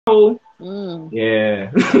Mm. Yeah.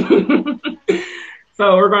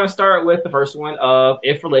 So we're going to start with the first one of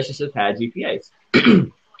if relationships had GPAs.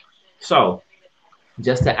 So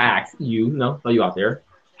just to ask you, throw you out there,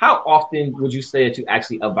 how often would you say that you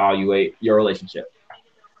actually evaluate your relationship?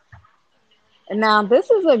 Now, this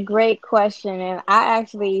is a great question, and I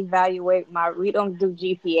actually evaluate my. We don't do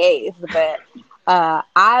GPAs, but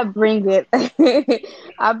I bring it.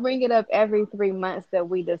 I bring it up every 3 months that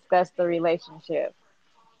we discuss the relationship,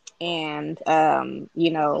 and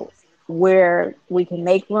where we can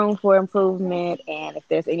make room for improvement, and if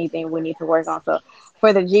there's anything we need to work on. So,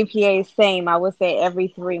 for the GPA, same. I would say every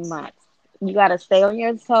 3 months. You got to stay on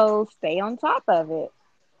your toes, stay on top of it.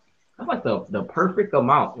 That's like the perfect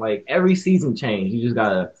amount. Like every season change, you just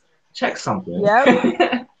gotta check something.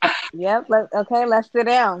 Yep. Yep. Okay, let's sit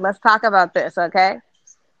down. Let's talk about this, okay?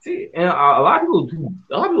 See, and a lot of people do.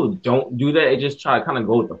 A lot of people don't do that. They just try to kind of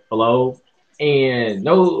go with the flow. And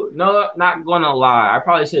no, no, not gonna lie, I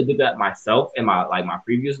probably should have did that myself in my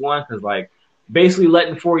previous one because like basically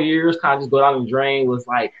letting 4 years kind of just go down the drain was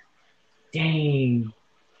like, dang.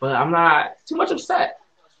 But I'm not too much upset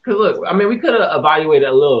because look, I mean, we could have evaluated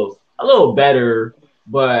a little better,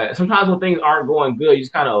 but sometimes when things aren't going good, you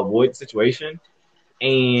just kind of avoid the situation.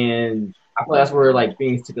 And I feel like that's where Hmm. like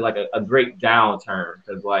things took like a great downturn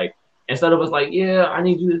because like instead of us like, yeah, I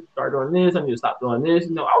need you to start doing this, I need to stop doing this,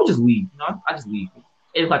 I would just leave. I just leave.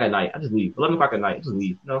 8 o'clock at night, I just leave. 11 o'clock at night, I just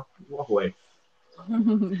leave. Walk away.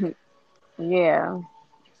 Yeah.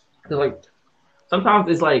 Because like sometimes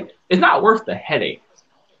it's like it's not worth the headache.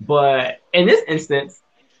 But in this instance,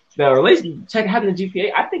 the relation check having the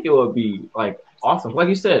GPA, I think it would be like awesome. Like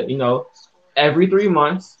you said, every 3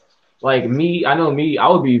 months, like me, I know me, I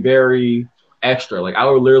would be very extra. Like I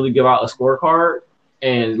would literally give out a scorecard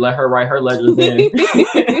and let her write her letters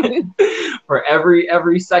in for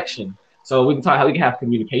every section. So we can talk how we can have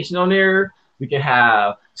communication on there, we can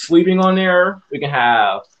have sleeping on there, we can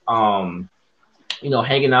have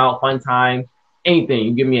hanging out, fun time, anything.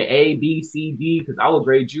 You give me an A, B, C, D, because I will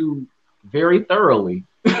grade you very thoroughly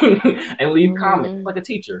and leave comments Hmm. like a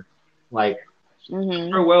teacher. Like, Hmm.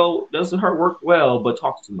 her well, does her work well, but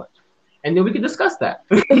talks too much. And then we can discuss that.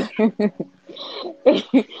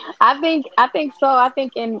 I think so. I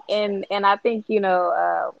think and I think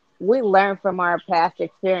we learn from our past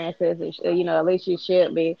experiences. At least you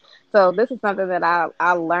should be. So this is something that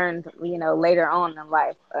I learned later on in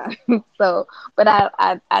life. So, but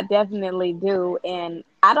I definitely do, and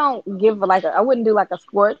I don't give I wouldn't do like a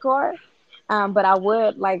scorecard. But I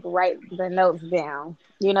would like write the notes down.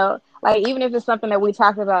 Like even if it's something that we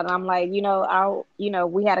talked about, and I'm like,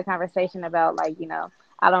 we had a conversation about like,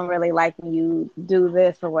 I don't really like when you do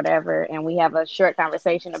this or whatever, and we have a short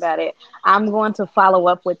conversation about it. I'm going to follow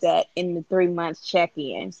up with that in the 3 months check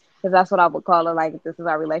in because that's what I would call it. Like this is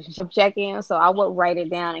our relationship check in, so I would write it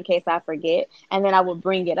down in case I forget, and then I would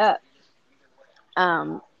bring it up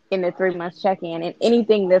um, in the 3 months check in, and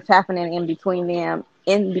anything that's happening in between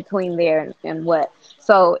there and what.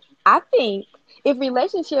 So I think if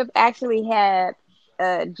relationship actually had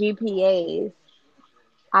GPAs,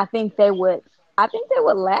 I think they would. I think they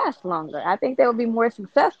would last longer. I think they would be more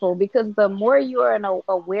successful because the more you are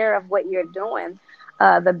aware of what you're doing,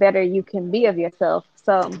 the better you can be of yourself.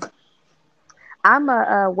 So I'm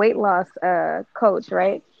a weight loss coach,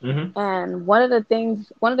 right? Mm-hmm. And one of the things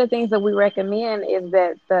that we recommend is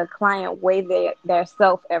that the client weigh their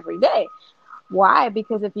self every day. Why?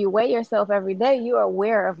 Because if you weigh yourself every day, you're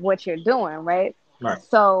aware of what you're doing, right? Right.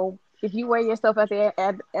 So if you weigh yourself at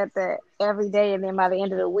the every day, and then by the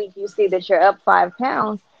end of the week you see that you're up 5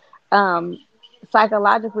 pounds, um,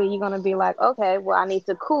 psychologically you're gonna be like, okay, well I need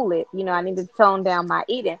to cool it. I need to tone down my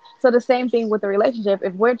eating. So the same thing with the relationship.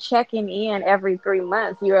 If we're checking in every 3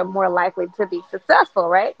 months, you're more likely to be successful,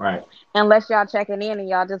 right? Right. Unless y'all checking in and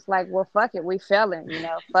y'all just like, well, fuck it, we failing,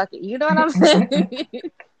 fuck it. You know what I'm saying?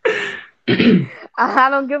 I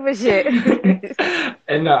don't give a shit.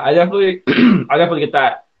 And I definitely, I definitely get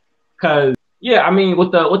that because yeah, I mean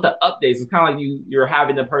with the updates, it's kind of like you're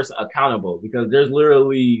having the person accountable because there's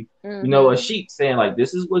literally a Hmm. sheet saying like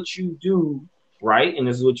this is what you do right and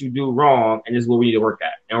this is what you do wrong and this is what we need to work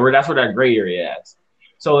at and that's where that gray area is.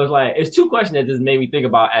 So it's like it's two questions that just made me think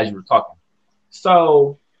about as you were talking.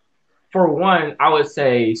 So for one, I would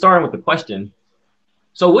say starting with the question.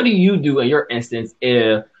 So what do you do in your instance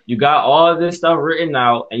if you got all of this stuff written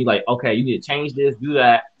out and you're like, okay, you need to change this, do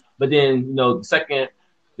that, but then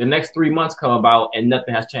the next 3 months come about and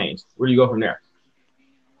nothing has changed. Where do you go from there?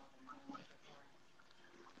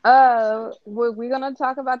 We're gonna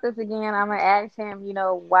talk about this again. I'm gonna ask him,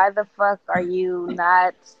 why the fuck are you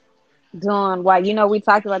not? doing why we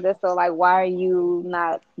talked about this, so like why are you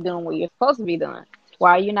not doing what you're supposed to be doing?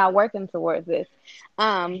 Why are you not working towards this?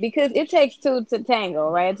 Because it takes two to tango,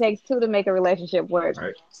 right? It takes two to make a relationship work.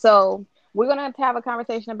 Right. So we're gonna have to have a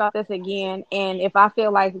conversation about this again, and if I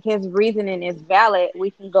feel like his reasoning is valid, we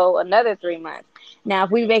can go another 3 months. Now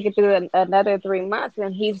if we make it through another 3 months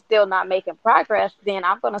and he's still not making progress, then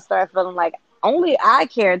I'm gonna start feeling like only I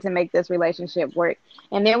care to make this relationship work,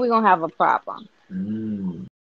 and then we're gonna have a problem. Mm.